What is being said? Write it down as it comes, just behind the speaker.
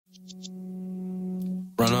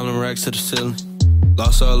the racks to the ceiling.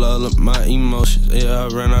 Lost all of my emotions. Yeah, I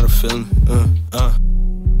ran out of feeling.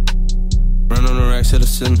 Run on the racks to the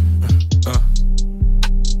ceiling.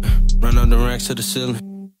 Run on the racks to the ceiling.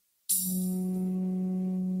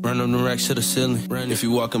 Run on the racks to the ceiling. If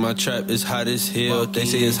you walk in my trap, it's hot as hell. They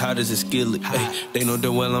say it's hot as a skillet. Ay, they know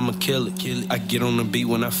that well I'ma kill it. I get on the beat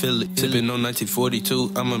when I feel it. Tipping on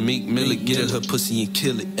 1942, I'm a Meek Miller. Get at her pussy and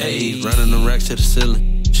kill it. Ayy, run on the racks to the ceiling.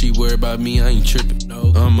 She worried about me, I ain't tripping.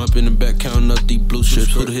 I'm up in the back counting up these blue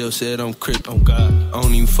strips. Who the hell said I'm crip? Oh God, I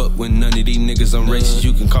don't even fuck with none of these niggas. I'm racist,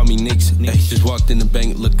 you can call me Nixon. Ay, just walked in the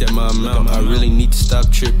bank, looked at my amount. I really need to stop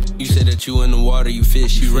tripping. You said that you in the water, you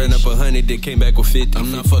fish. You ran up 100, they came back with 50.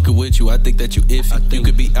 I'm not fucking with you, I think that you iffy. You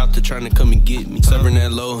could be out there trying to come and get me. Serving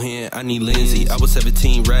that low hand, I need Lindsay. I was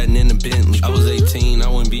 17, riding in the Bentley. I was 18, I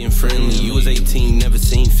wasn't being friendly. You was 18, never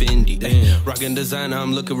seen Fendi. Ay, rockin' designer,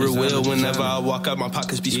 I'm looking real well. Whenever I walk out, my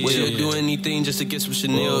pockets be swell. Do anything just to get some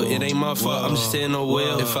Chanel. It ain't my fault, I'm just saying oh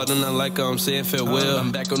well. If I do not like her, I'm saying farewell.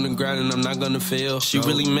 I'm back on the grind and I'm not gonna fail. She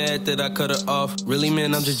really mad that I cut her off. Really,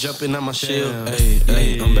 man, I'm just jumping out my shell.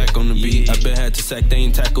 Hey, I'm back on the beat. I been had to sack, they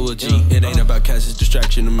ain't tackle a G. It ain't about cash, it's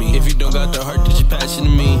distraction to me. If you don't got the heart, that you passion to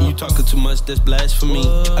me. You talking too much, that's blasphemy.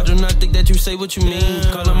 I do not think that you say what you mean.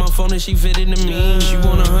 Call on my phone and she fitted to me. She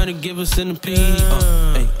want 100, give a centipede.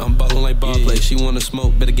 Hey, I'm ballin' like ball play. She wanna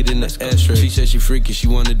smoke, better get in that ashtray. She said she freaky, she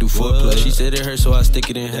wanna do foreplay. She said it hurt, so I stick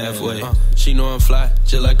it in halfway. She know I'm fly,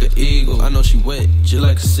 just like an eagle. I know she wet, just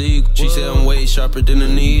like a seagull. She said I'm way sharper than a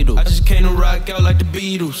needle. I just came to rock out like the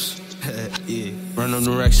Beatles. Yeah. Run on the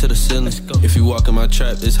racks to the ceiling. If you walk in my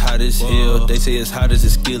trap, it's hot as hell. They say it's hot as a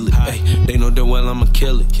skillet. Ay, they know that well I'ma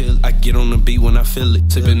kill it. I get on the beat when I feel it.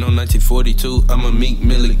 Tipping on 1942, I'm a Meek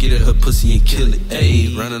Miller. Get at her pussy and kill it.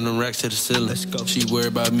 Ayy, run on the racks to the ceiling. She worried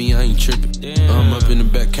about me, I ain't tripping. I'm up in the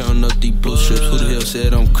back counting up these blue strips. Who the hell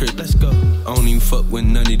said I'm crip? I don't even fuck with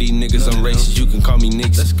none of these niggas. I'm racist, you can call me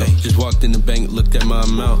Nixon. Just walked in the bank, looked at my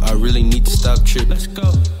amount. I really need to stop tripping. Let's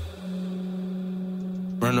go.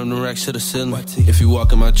 Run on the racks to the ceiling. If you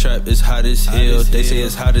walk in my trap, it's hot as hell. They say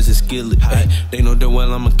it's hot as a skillet. Ay, they know that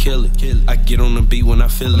well I'ma kill it. I get on the beat when I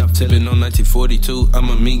feel it. Tipping on 1942, I'm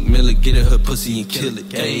a Meek Miller. Get at her pussy and kill it.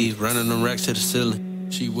 Ayy, run on the racks to the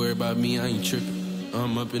ceiling. She worried about me, I ain't tripping.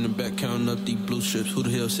 I'm up in the back counting up these blue strips. Who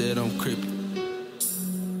the hell said I'm crip?